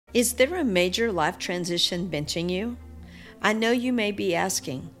Is there a major life transition benching you? I know you may be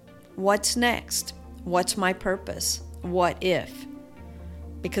asking, what's next? What's my purpose? What if?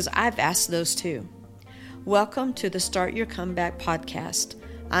 Because I've asked those too. Welcome to the Start Your Comeback podcast.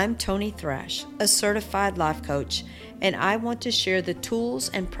 I'm Tony Thrash, a certified life coach, and I want to share the tools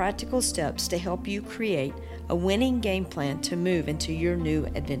and practical steps to help you create a winning game plan to move into your new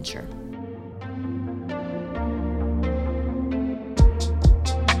adventure.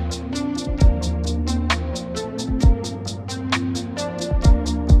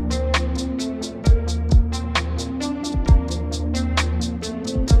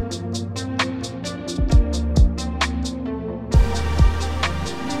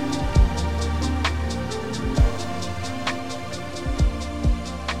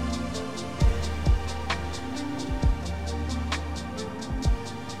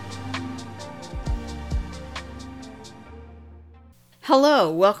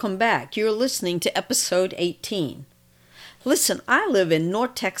 Hello, welcome back. You're listening to episode 18. Listen, I live in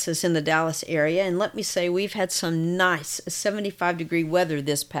North Texas in the Dallas area, and let me say we've had some nice 75-degree weather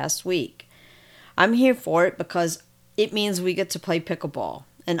this past week. I'm here for it because it means we get to play pickleball,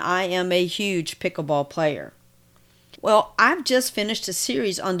 and I am a huge pickleball player. Well, I've just finished a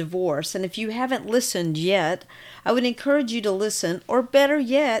series on divorce, and if you haven't listened yet, I would encourage you to listen, or better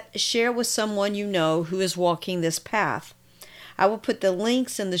yet, share with someone you know who is walking this path. I will put the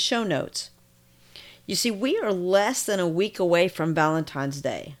links in the show notes. You see, we are less than a week away from Valentine's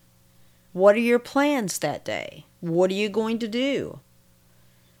Day. What are your plans that day? What are you going to do?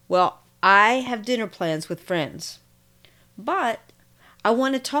 Well, I have dinner plans with friends. But I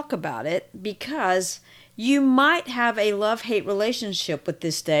want to talk about it because you might have a love-hate relationship with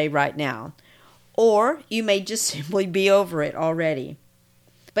this day right now. Or you may just simply be over it already.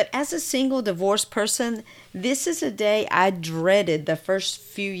 But as a single divorced person, this is a day I dreaded the first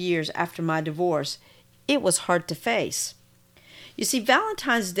few years after my divorce. It was hard to face. You see,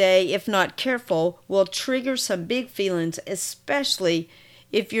 Valentine's Day, if not careful, will trigger some big feelings, especially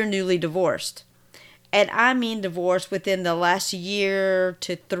if you're newly divorced. And I mean divorced within the last year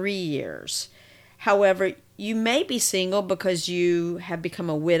to 3 years. However, you may be single because you have become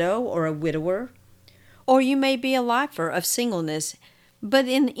a widow or a widower, or you may be a lifer of singleness. But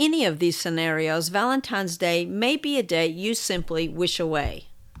in any of these scenarios, Valentine's Day may be a day you simply wish away.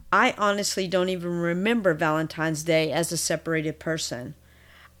 I honestly don't even remember Valentine's Day as a separated person.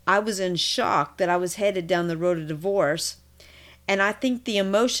 I was in shock that I was headed down the road of divorce, and I think the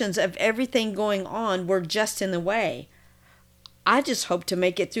emotions of everything going on were just in the way. I just hoped to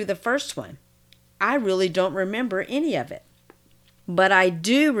make it through the first one. I really don't remember any of it. But I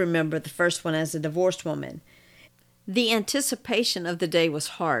do remember the first one as a divorced woman. The anticipation of the day was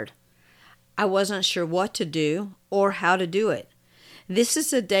hard. I wasn't sure what to do or how to do it. This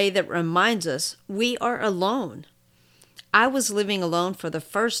is a day that reminds us we are alone. I was living alone for the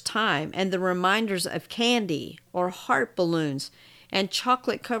first time, and the reminders of candy or heart balloons and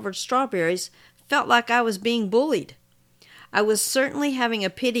chocolate-covered strawberries felt like I was being bullied. I was certainly having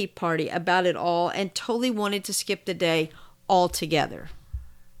a pity party about it all and totally wanted to skip the day altogether.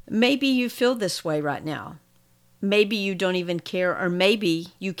 Maybe you feel this way right now. Maybe you don't even care, or maybe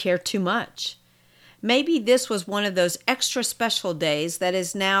you care too much. Maybe this was one of those extra special days that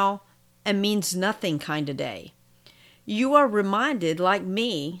is now a means nothing kind of day. You are reminded, like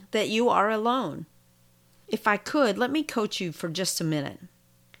me, that you are alone. If I could, let me coach you for just a minute.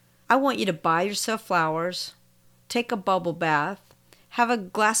 I want you to buy yourself flowers, take a bubble bath, have a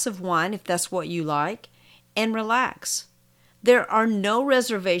glass of wine if that's what you like, and relax. There are no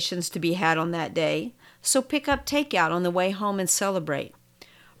reservations to be had on that day. So pick up takeout on the way home and celebrate.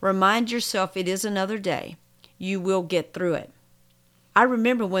 Remind yourself it is another day. You will get through it. I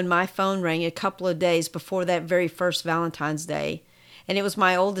remember when my phone rang a couple of days before that very first Valentine's Day, and it was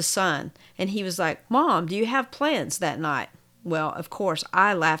my oldest son, and he was like, "Mom, do you have plans that night?" Well, of course,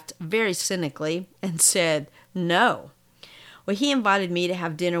 I laughed very cynically and said, "No." Well, he invited me to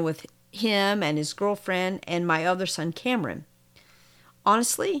have dinner with him and his girlfriend and my other son, Cameron.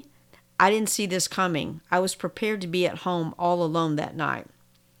 Honestly, I didn't see this coming. I was prepared to be at home all alone that night.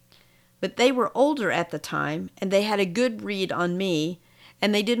 But they were older at the time, and they had a good read on me,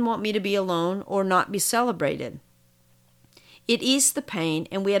 and they didn't want me to be alone or not be celebrated. It eased the pain,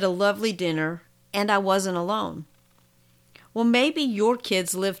 and we had a lovely dinner, and I wasn't alone. Well, maybe your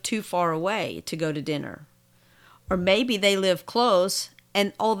kids live too far away to go to dinner. Or maybe they live close,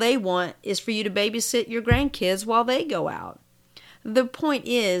 and all they want is for you to babysit your grandkids while they go out. The point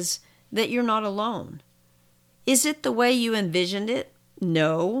is that you're not alone. Is it the way you envisioned it?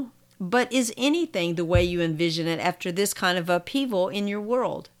 No. But is anything the way you envision it after this kind of upheaval in your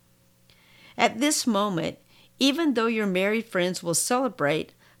world? At this moment, even though your married friends will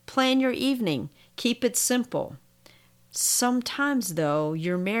celebrate, plan your evening. Keep it simple. Sometimes, though,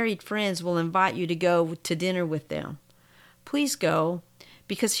 your married friends will invite you to go to dinner with them. Please go,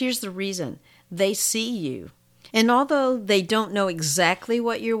 because here's the reason. They see you. And although they don't know exactly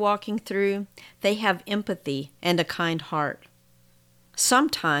what you're walking through, they have empathy and a kind heart.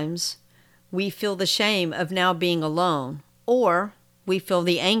 Sometimes we feel the shame of now being alone, or we feel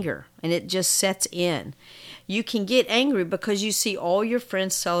the anger, and it just sets in. You can get angry because you see all your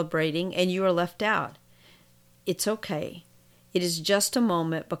friends celebrating and you are left out. It's okay. It is just a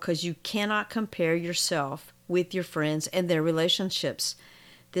moment because you cannot compare yourself with your friends and their relationships.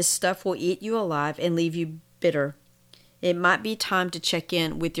 This stuff will eat you alive and leave you bitter. It might be time to check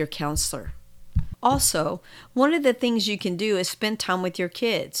in with your counselor. Also, one of the things you can do is spend time with your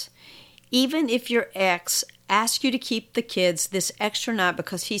kids. Even if your ex asks you to keep the kids this extra night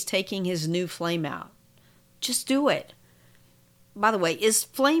because he's taking his new flame out, just do it. By the way, is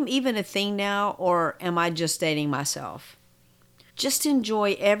flame even a thing now, or am I just dating myself? Just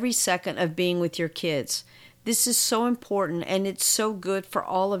enjoy every second of being with your kids. This is so important, and it's so good for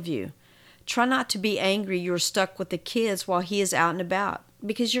all of you. Try not to be angry you're stuck with the kids while he is out and about,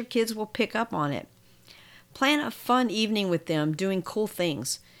 because your kids will pick up on it. Plan a fun evening with them doing cool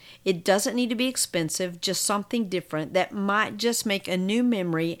things. It doesn't need to be expensive, just something different that might just make a new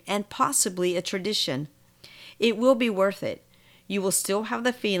memory and possibly a tradition. It will be worth it. You will still have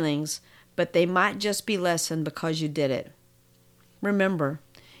the feelings, but they might just be lessened because you did it. Remember,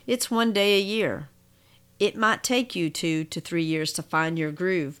 it's one day a year. It might take you 2 to 3 years to find your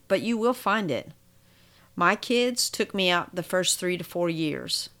groove, but you will find it. My kids took me out the first 3 to 4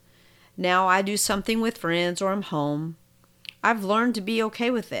 years. Now I do something with friends or I'm home. I've learned to be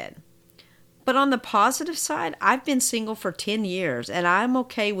okay with it. But on the positive side, I've been single for 10 years, and I'm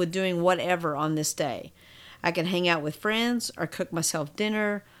okay with doing whatever on this day. I can hang out with friends or cook myself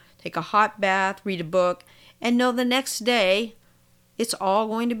dinner, take a hot bath, read a book, and know the next day it's all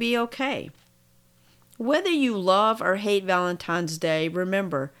going to be okay. Whether you love or hate Valentine's Day,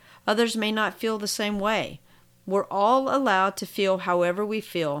 remember, others may not feel the same way. We're all allowed to feel however we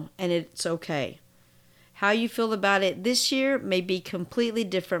feel, and it's okay. How you feel about it this year may be completely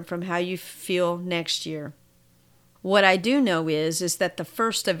different from how you feel next year. What I do know is that the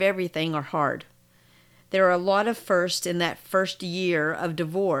first of everything are hard. There are a lot of firsts in that first year of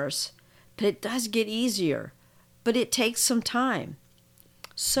divorce, but it does get easier. But it takes some time.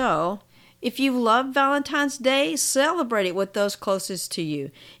 So, if you love Valentine's Day, celebrate it with those closest to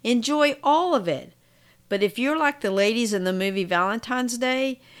you. Enjoy all of it. But if you're like the ladies in the movie Valentine's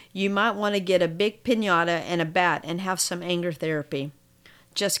Day, you might want to get a big piñata and a bat and have some anger therapy.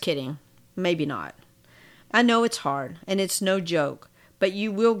 Just kidding. Maybe not. I know it's hard, and it's no joke, but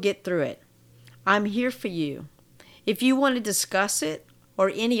you will get through it. I'm here for you. If you want to discuss it or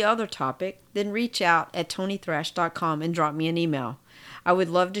any other topic, then reach out at tonythrash.com and drop me an email. I would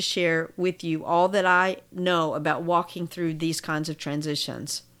love to share with you all that I know about walking through these kinds of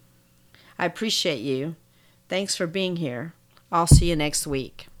transitions. I appreciate you. Thanks for being here. I'll see you next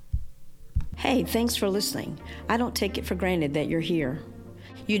week. Hey, thanks for listening. I don't take it for granted that you're here.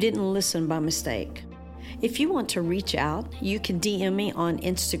 You didn't listen by mistake. If you want to reach out, you can DM me on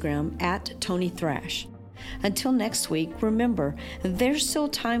Instagram at tonythrash. Until next week, remember, there's still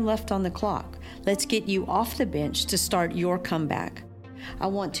time left on the clock. Let's get you off the bench to start your comeback. I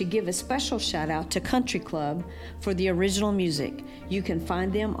want to give a special shout out to Country Club for the original music. You can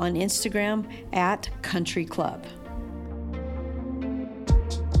find them on Instagram at Country Club.